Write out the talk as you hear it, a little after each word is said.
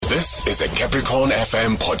This is a Capricorn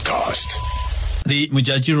FM podcast. The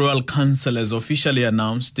Modjadji Royal Council has officially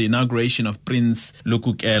announced the inauguration of Prince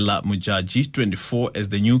Lekukela Modjadji, 24, as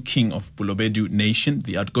the new King of Balobedu nation.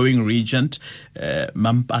 The outgoing regent,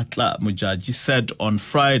 Nghamula Modjadji, said on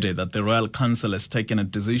Friday that the Royal Council has taken a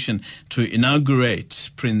decision to inaugurate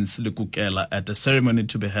Prince Lekukela at a ceremony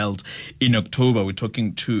to be held in October. We're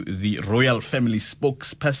talking to the Royal Family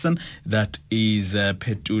spokesperson, that is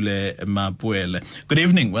Phetole Mampeule. Good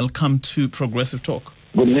evening. Welcome to Progressive Talk.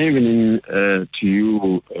 Good evening to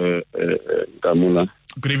you, Nghamula.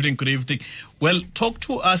 Good evening. Well, talk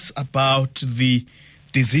to us about the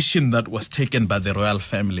decision that was taken by the royal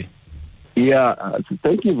family. Yeah,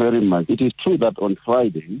 thank you very much. It is true that on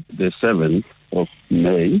Friday, the 7th of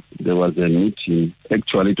May, there was a meeting.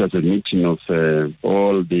 Actually, it was a meeting of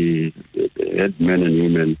all the head men and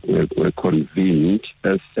women were convened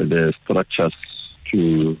as the structures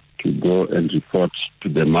to go and report to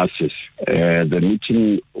the masses. The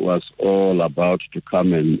meeting was all about to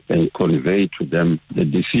come and convey to them the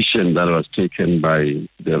decision that was taken by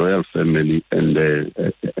the royal family and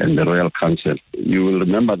the Royal Council. You will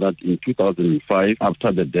remember that in 2005,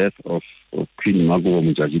 after the death of Queen-Elect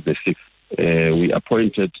Modjadji VI, we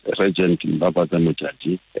appointed Regent Nghamula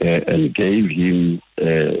Modjadji and gave him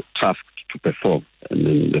a task to perform. And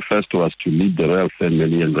then the first was to lead the royal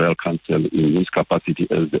family and royal council in his capacity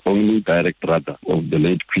as the only direct brother of the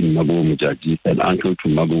late Queen Nghamula Modjadji and uncle to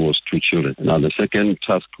Nghamu's two children. Now the second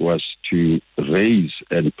task was to raise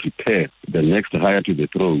and prepare the next heir to the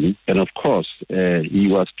throne. And of course, he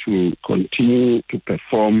was to continue to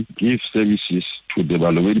perform, give services to the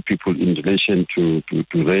Balobedu people in relation to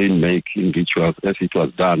rain-making rituals as it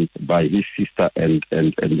was done by his sister and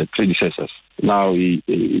the predecessors. Now,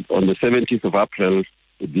 on the 17th of April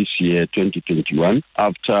this year, 2021,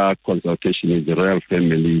 after consultation with the royal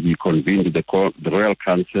family, he convened the Royal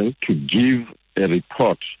Council to give a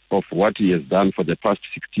report of what he has done for the past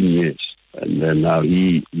 16 years. And then now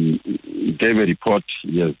he gave a report.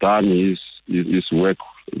 He has done his work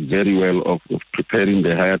very well of preparing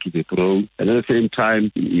the heir to the throne. And at the same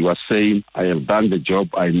time, he was saying, I have done the job.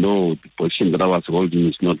 I know the position that I was holding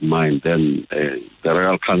is not mine. Then the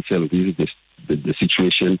Royal Council, this is the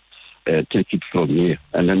situation, take it from here.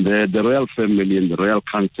 And then the royal family and the Royal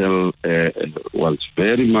Council was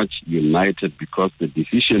very much united, because the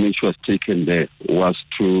decision which was taken there was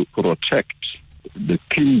to protect the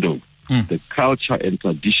kingdom, the culture and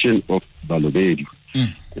tradition of Balobedu.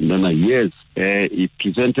 And then he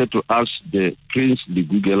presented to us the Prince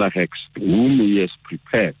Lekukela Hex, whom he has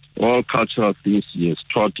prepared. All cultural things, he has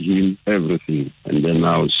taught him everything. And then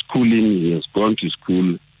now schooling, he has gone to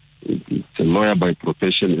school. It's a lawyer by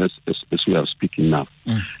profession as we are speaking now.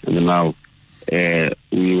 And then now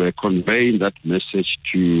we were conveying that message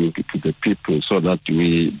to the people, so that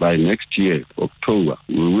by next year, October,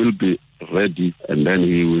 we will be ready, and then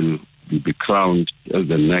he will be crowned as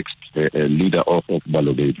the next leader of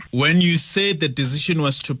Balobedu. When you say the decision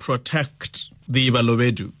was to protect the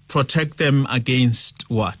Balobedu, protect them against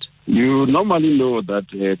what? You normally know that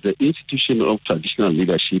the institution of traditional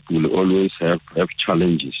leadership will always have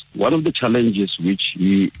challenges. One of the challenges which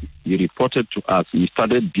he reported to us, he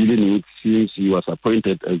started dealing with since he was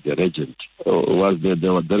appointed as the regent, was that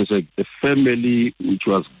there is a family which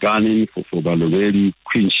was gunning for Balobedu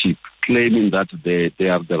queenship, claiming that they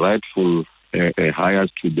are the rightful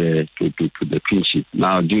heirs to the queenship.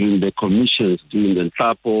 Now, during the commissions, during the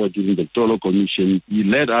Tapo, during the Tolo Commission, he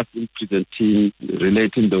led us in presenting,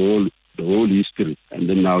 relating the whole history, and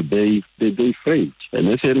then now they failed. And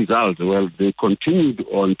as a result, they continued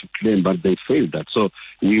on to claim, but they failed that. So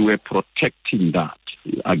we were protecting that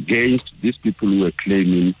against these people who were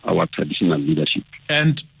claiming our traditional leadership.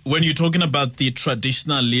 And when you're talking about the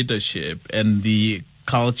traditional leadership and the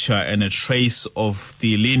culture and a trace of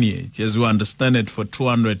the lineage, as we understand it, for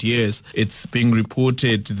 200 years, it's being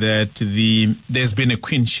reported that there's been a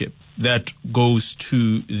queenship that goes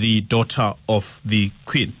to the daughter of the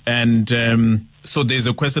queen. And so there's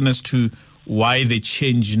a question as to why the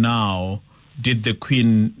change now. Did the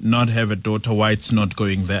queen not have a daughter? Why it's not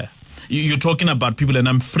going there? You're talking about people, and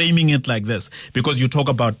I'm framing it like this because you talk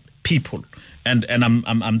about people, and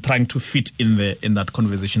I'm trying to fit in that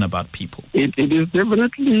conversation about people. It is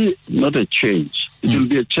definitely not a change. It will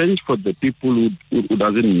be a change for the people who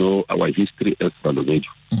doesn't know our history as Balobedu.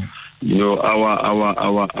 You know,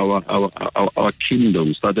 our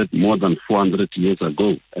kingdom started more than 400 years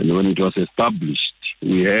ago, and when it was established,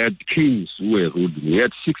 we had kings who were ruling. We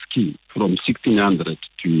had 6 kings from 1600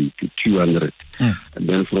 to 200, and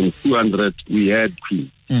then from 200 we had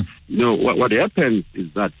queens. You know, what happens is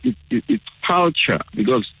that it's culture,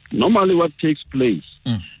 because normally what takes place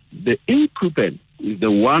the incumbent is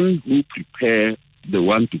the one who prepare the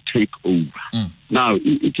one to take over. Now,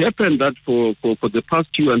 it happened that for the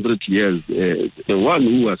past 200 years, the one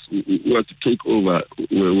who was to take over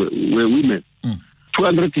were women.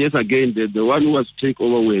 200 years again, the one who was to take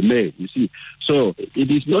over were men, you see. So it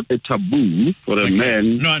is not a taboo for a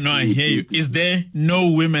man. No, I hear you. Is there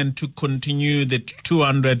no women to continue the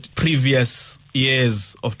 200 previous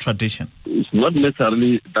years of tradition? It's not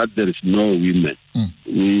necessarily that there is no women.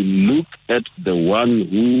 We look at the one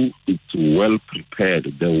who is well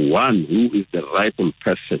prepared, the one who is the rightful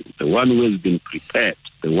person, the one who has been prepared,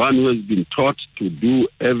 the one who has been taught to do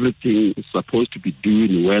everything it's supposed to be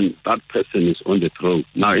doing when that person is on the throne.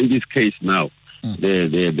 Now, in this case now,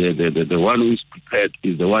 the one who is prepared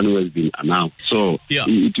is the one who has been announced. So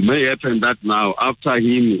it may happen that now after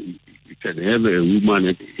him, you can have a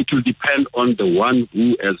woman. It will depend on the one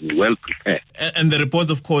who is well prepared. And the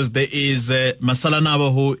reports, of course, there is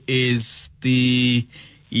Masalanabo, who is the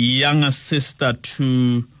younger sister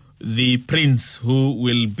to the prince who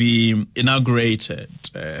will be inaugurated.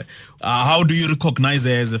 How do you recognize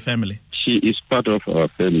her as a family? She is part of our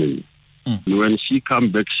family. When she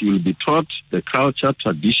comes back, she will be taught the culture,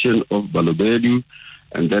 tradition of Balobedu,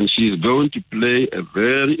 and then she is going to play a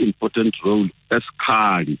very important role as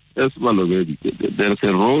Kadi, as Balobedu. There is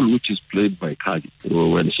a role which is played by Kadi. So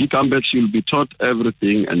when she comes back, she will be taught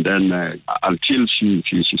everything, and then until she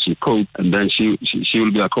copes, and then she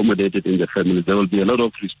will be accommodated in the family. There will be a lot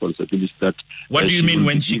of responsibilities that. What do you mean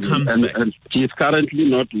when she comes back? And she is currently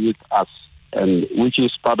not with us, and which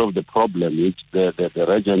is part of the problem which the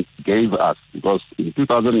regent gave us, because in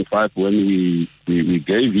 2005 when we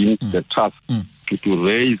gave him the task to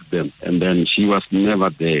raise them, and then she was never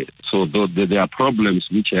there. So there are problems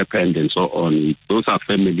which happened and so on. Those are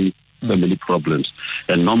family problems,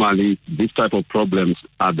 and normally these type of problems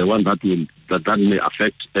are the ones that may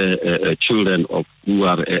affect children of who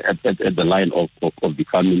are at the line of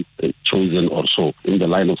becoming chosen or so in the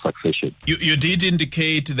line of succession. You did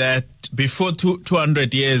indicate that before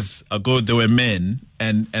 200 years ago there were men,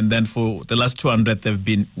 and then for the last 200 there have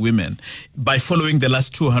been women. By following the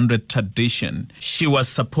last 200 tradition, it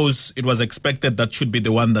was expected that should be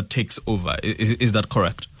the one that takes over. Is that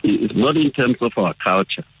correct? It's not in terms of our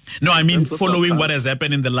culture. No, I mean following what has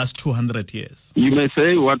happened in the last 200 years. You may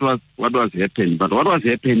say what was happening, but what was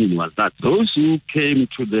happening was that those who came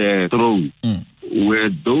to the throne were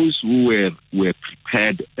those who were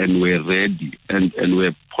prepared and were ready and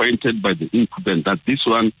were pointed by the incumbent that this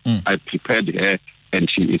one, I prepared her and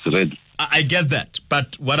she is ready. I get that,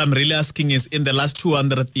 but what I'm really asking is, in the last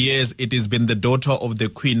 200 years, it has been the daughter of the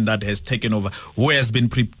queen that has taken over. Who has been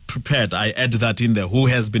prepared? I add that in there. Who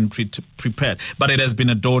has been prepared? But it has been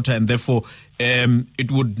a daughter, and therefore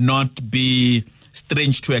it would not be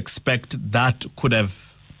strange to expect that could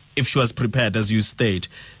have, if she was prepared, as you state,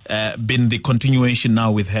 been the continuation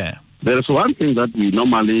now with her. There is one thing that we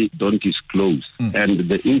normally don't disclose, and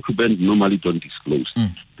the incumbent normally don't disclose.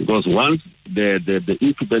 Because once the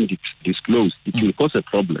incumbent disclosed, it will cause a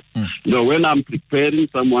problem. You know, when I'm preparing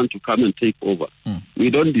someone to come and take over, we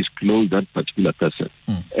don't disclose that particular person.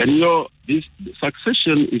 And you know, this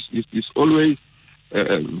succession is always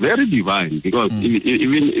very divine, because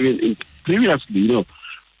even previously, you know,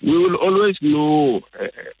 we will always know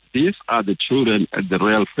these are the children at the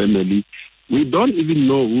royal family. We don't even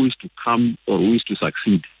know who is to come or who is to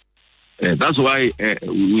succeed. That's why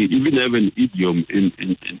we even have an idiom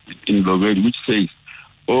in Balobedu which says,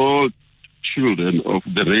 all children of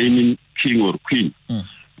the reigning king or queen,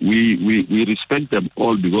 we respect them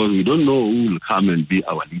all because we don't know who will come and be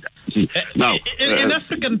our leader. See, now, in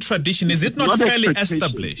African tradition, is it not fairly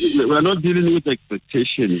established? We're not dealing with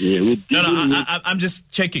expectations here. I'm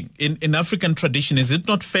just checking. In African tradition, is it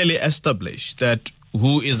not fairly established that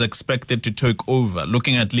who is expected to take over,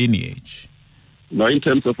 looking at lineage? No, in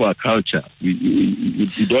terms of our culture,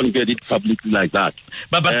 you don't get it publicly like that.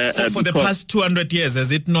 But for the past 200 years,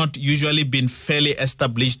 has it not usually been fairly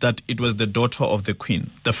established that it was the daughter of the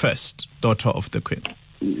queen, the first daughter of the queen?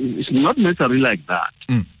 It's not necessarily like that.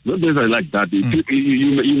 Not necessarily like that.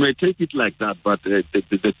 You may take it like that, but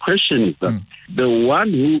the question is that the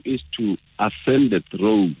one who is to ascend the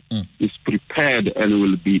throne is prepared and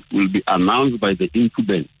will be announced by the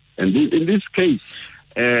incumbent. And in this case,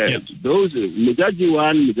 those Modjadji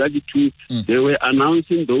 1, Modjadji 2, they were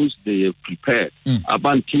announcing those they have prepared up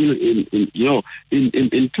until in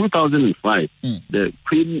 2005, the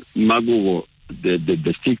Queen Mago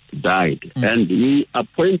the sixth died, and we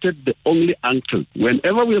appointed the only uncle.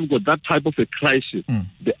 Whenever we have got that type of a crisis,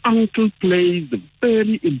 the uncle plays a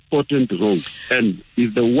very important role and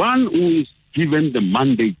is the one who is given the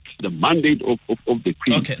mandate of the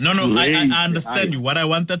Queen. Okay, no, I understand you. What I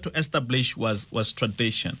wanted to establish was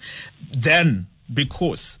tradition. Then,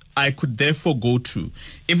 because I could therefore go to,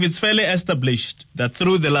 if it's fairly established that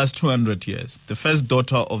through the last 200 years, the first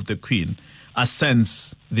daughter of the Queen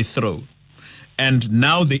ascends the throne, and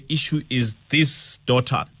now the issue is this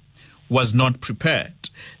daughter was not prepared.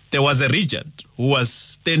 There was a regent who was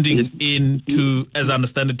standing in to, as I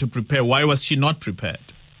understand it, to prepare. Why was she not prepared?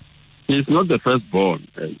 He's not the firstborn.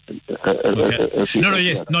 Okay. Not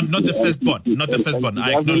the firstborn. Not the firstborn.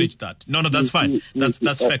 I acknowledge that. No, that's fine. That's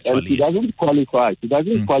factual. He doesn't qualify. He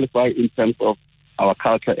doesn't qualify in terms of our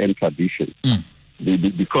culture and tradition,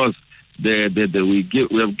 because we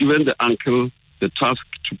have given the uncle the task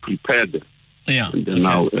to prepare them. Yeah. And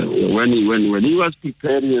now, when he was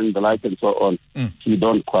preparing and the like and so on, he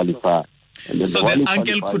don't qualify. And so the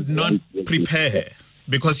uncle could not prepare her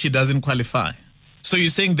because she doesn't qualify. So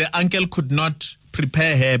you're saying the uncle could not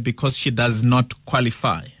prepare her because she does not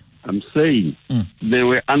qualify? I'm saying they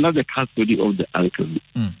were under the custody of the uncle.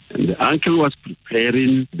 And the uncle was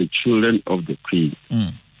preparing the children of the Queen.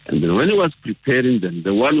 And then when he was preparing them,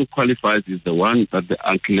 the one who qualifies is the one that the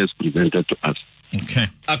uncle has presented to us. Okay.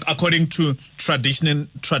 According to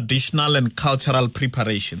traditional and cultural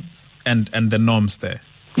preparations and the norms there?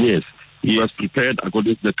 Yes. He was prepared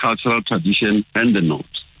according to the cultural tradition and the norms.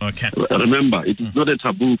 Okay. Remember, it is not a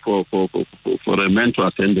taboo for a man to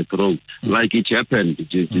ascend the throne. Like it happened.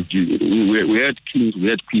 We had kings, we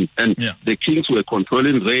had queens. And the kings were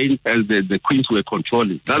controlling reign as the queens were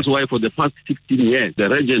controlling. That's why for the past 16 years, the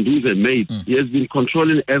regent, who is a maid, he has been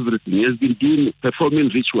controlling everything. He has been performing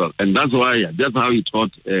ritual. And that's how he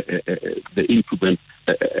taught the incumbent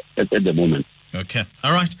at the moment. Okay.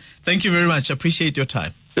 All right. Thank you very much. Appreciate your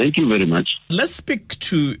time. Thank you very much. Let's speak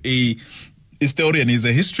to a historian. He's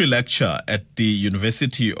a history lecturer at the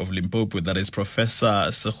University of Limpopo. That is Professor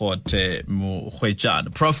Sekgothe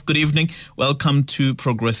Mokgoatsana. Prof, good evening. Welcome to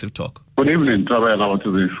Progressive Talk. Good evening, Tobela.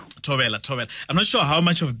 Tobela. I'm not sure how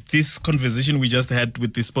much of this conversation we just had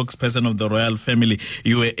with the spokesperson of the royal family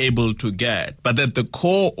you were able to get, but at the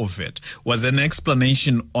core of it was an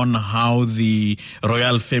explanation on how the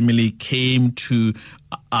royal family came to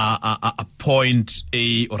anoint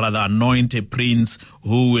a prince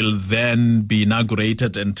who will then be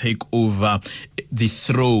inaugurated and take over the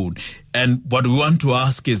throne. And what we want to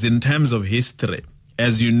ask is, in terms of history,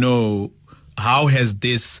 as you know, how has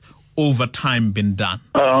this over time been done?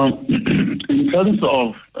 In terms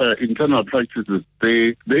of internal practices,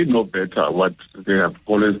 they know better what they have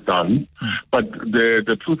always done. But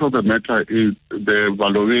the truth of the matter is the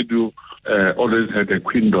Balobedu always had a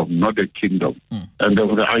queendom, not a kingdom. And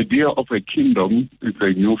the idea of a kingdom is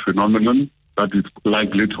a new phenomenon that is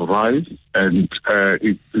likely to rise, and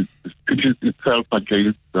it pitches itself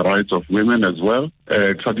against the rights of women as well.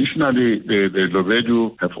 Traditionally, the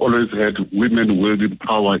Balobedu have always had women wielding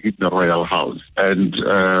power in the royal house. And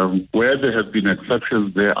where there have been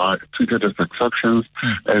exceptions, they are treated as exceptions,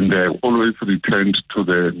 and they always returned to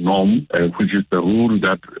the norm, which is the rule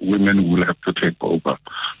that women will have to take over.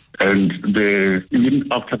 And even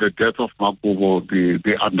after the death of Makubo,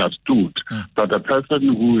 they understood that a person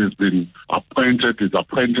who has been appointed is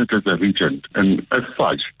appointed as a regent. And as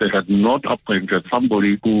such, they had not appointed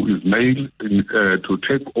somebody who is male to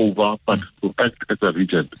take over, but to act as a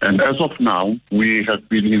regent. And as of now, we have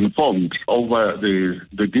been informed over the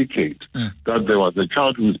decade that there was a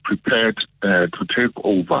child who is prepared to take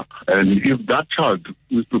over. And if that child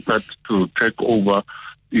is prepared to take over,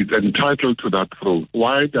 is entitled to that throne.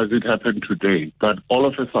 Why does it happen today that all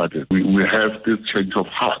of a sudden we have this change of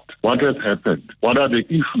heart? What has happened? What are the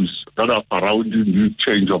issues that are surrounding this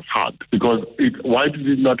change of heart? Because why did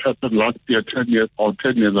it not happen last year, 10 years or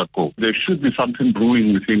 10 years ago? There should be something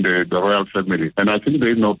brewing within the royal family. And I think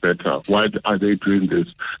they know better. Why are they doing this?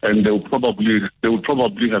 And they will probably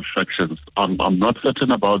have factions. I'm not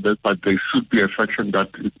certain about this, but there should be a faction that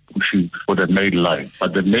is pushing for the male line.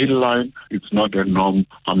 But the male line, it's not a norm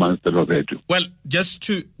amongst the Balobedu. Well, just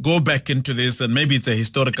to go back into this, and maybe it's a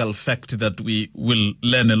historical fact that we will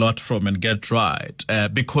learn a lot from and get right,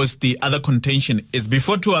 because the other contention is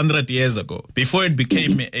before 200 years ago, before it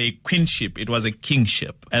became a queenship, it was a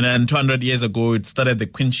kingship. And then 200 years ago, it started the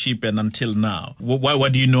queenship, and until now.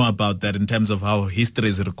 What do you know about that in terms of how history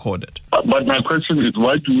is recorded? But my question is,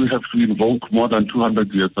 why do we have to invoke more than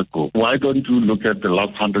 200 years ago? Why don't you look at the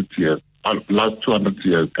last 100 years? Last 200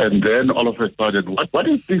 years, and then all of a sudden, what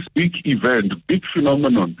is this big event, big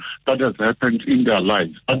phenomenon that has happened in their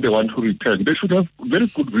lives that they want to return? They should have very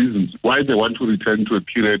good reasons why they want to return to a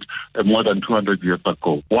period more than 200 years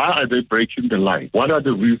ago. Why are they breaking the line? What are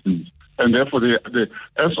the reasons? And therefore,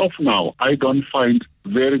 as of now, I don't find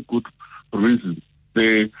very good reasons.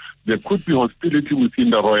 There could be hostility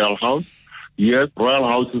within the royal house. Yes, royal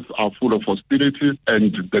houses are full of hostility,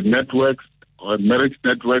 and the networks, marriage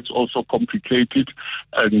networks, also complicated.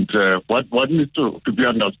 And what needs to be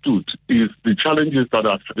understood is the challenges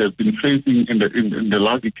that they've been facing in the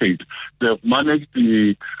last decade. They have managed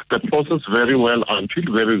the process very well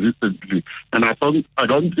until very recently. And I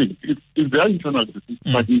don't think it's their internal decision,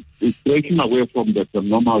 but it's breaking away from the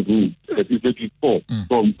normal rules. It's a default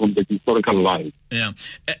from the historical line. Yeah,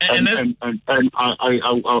 and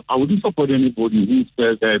I wouldn't support anybody who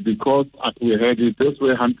says because we had it this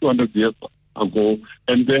way 200 years ago,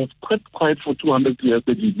 and they have kept quiet for 200 years.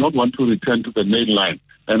 They did not want to return to the main line,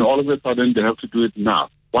 and all of a sudden they have to do it now.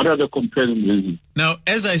 What are the compelling reasons? Now,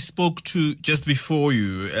 as I spoke to just before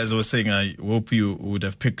you, as I was saying, I hope you would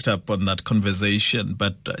have picked up on that conversation,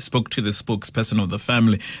 but I spoke to the spokesperson of the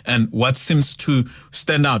family, and what seems to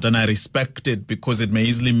stand out, and I respect it because it may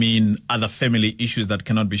easily mean other family issues that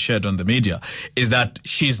cannot be shared on the media, is that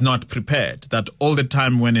she's not prepared. That all the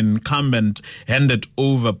time when an incumbent handed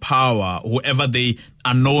over power, whoever they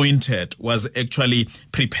anointed was actually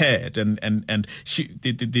prepared, and she,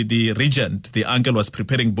 the regent, the uncle, was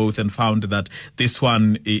preparing both and found that this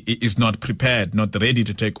one is not prepared, not ready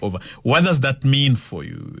to take over. What does that mean for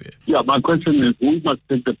you? Yeah, my question is, who must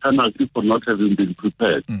take the penalty for not having been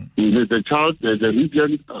prepared? Is it the child, the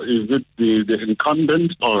regent, is it the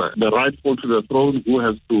incumbent or the rightful to the throne who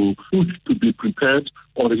has to push to be prepared,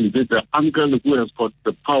 or is it the uncle who has got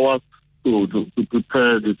the power to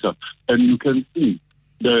prepare the child? And you can see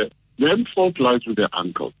the fault lies with the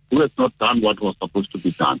uncle who has not done what was supposed to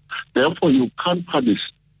be done. Therefore, you can't punish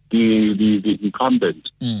the incumbent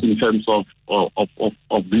in terms of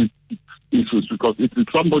these issues, because it is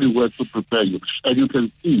somebody who has to prepare you. And you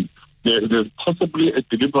can see there's possibly a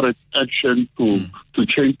deliberate action to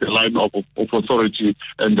change the line of authority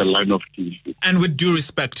and the line of kingship. And with due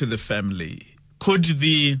respect to the family, could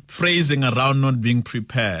the phrasing around not being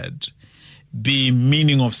prepared be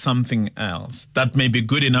meaning of something else that may be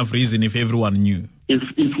good enough reason if everyone knew? If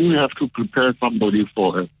we have to prepare somebody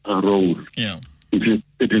for a role,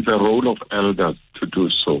 it is a role of elders to do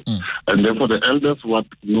so. And therefore the elders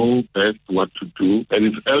know best what to do. And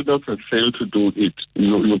if elders have failed to do it,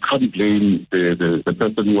 you can't blame the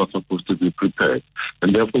person who was supposed to be prepared.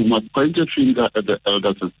 And therefore you must point a finger at the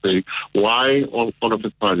elders and say, why all of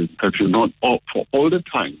a sudden have you not, for all the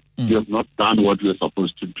time, you have not done what you're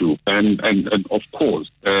supposed to do? And of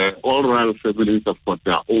course, all royal families have got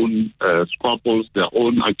their own squabbles, their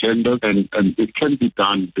own agendas, and it can be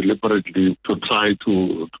done deliberately to try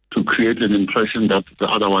to create an impression that the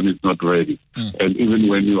other one is not ready. And even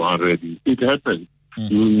when you are ready, it happens.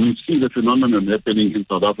 We see the phenomenon happening in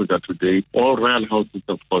South Africa today. All royal houses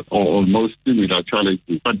have got almost similar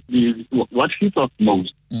challenges. But what hits us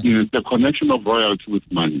most is the connection of royalty with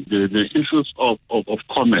money, the issues of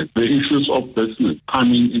commerce, the issues of business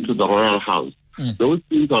coming into the royal house. Those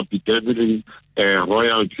things are bedeviling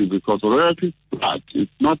royalty, because royalty is blood.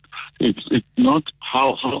 It's not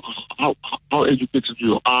how educated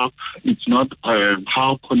you are. It's not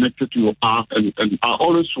how connected you are. And I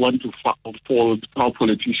always want to fault our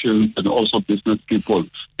politicians and also business people,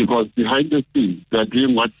 because behind the scenes they are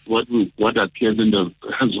doing what appears in the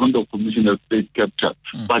Zondo Commission as state capture.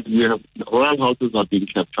 But we have royal houses are being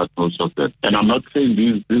captured, most of them. And I'm not saying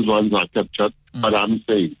these ones are captured, but I'm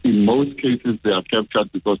saying in most cases they are captured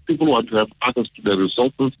because people want to have access to the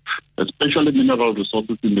resources, especially mineral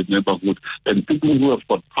resources in the neighborhood, and people who have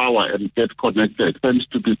got power and get connected tend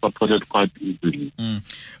to be supported quite easily.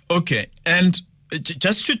 Okay, and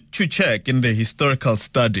just to check in the historical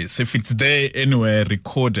studies, if it's there anywhere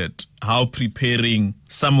recorded, how preparing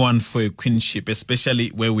someone for a queenship, especially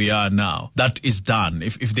where we are now, that is done,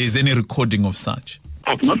 if there's any recording of such.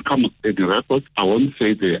 I've not come across any records. I won't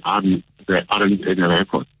say there aren't any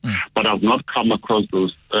records, but I've not come across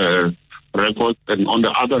those records. And on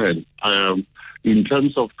the other hand, in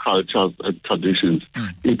terms of cultures and traditions,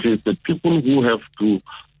 it is the people who have to,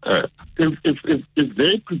 if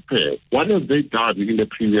they prepare, what have they done in the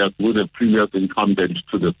previous, with the previous incumbent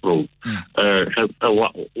to the throne?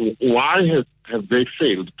 Why have they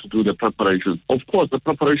failed to do the preparations? Of course, the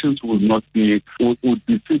preparations would be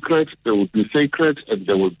secret, they would be sacred, and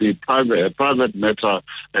they would be a private matter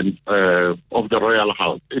and of the royal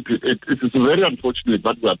house. It is very unfortunate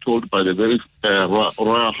that we are told by the very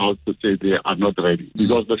royal house to say they are not ready,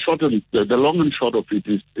 because the long and short of it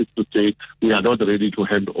is to say we are not ready to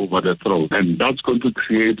hand over the throne, and that's going to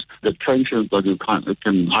create the tensions that you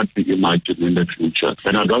can hardly imagine in the future.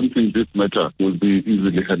 And I don't think this matter will be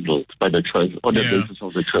easily handled by the choice on the basis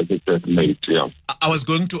of the choices they've made. Yeah. I was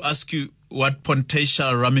going to ask you what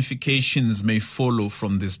potential ramifications may follow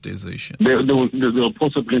from this decision. They will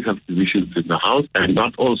possibly have divisions in the House, and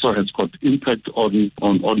that also has got impact on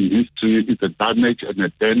history. It's a damage and a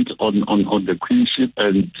dent on the queenship,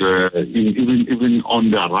 and even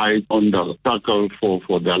on their right, on the struggle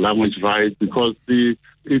for their language rights, because it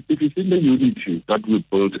is in the unity that we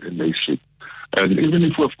build a nation. And even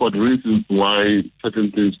if we've got reasons why certain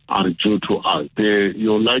things are due to us,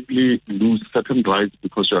 you'll likely lose certain rights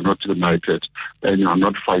because you're not united and you're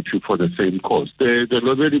not fighting for the same cause. The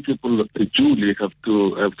Balobedu people duly have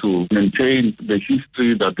to maintain the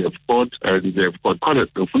history that they've got, and they've got quite a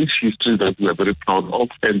rich history that we are very proud of,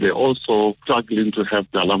 and they're also struggling to have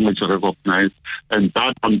their language recognized. And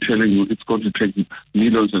that, I'm telling you, it's going to take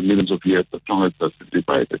millions and millions of years as long as that's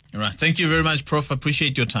divided. All right. Thank you very much, Prof.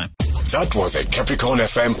 Appreciate your time. That was a Capricorn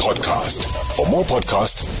FM podcast. For more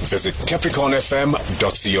podcasts, visit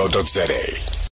capricornfm.co.za.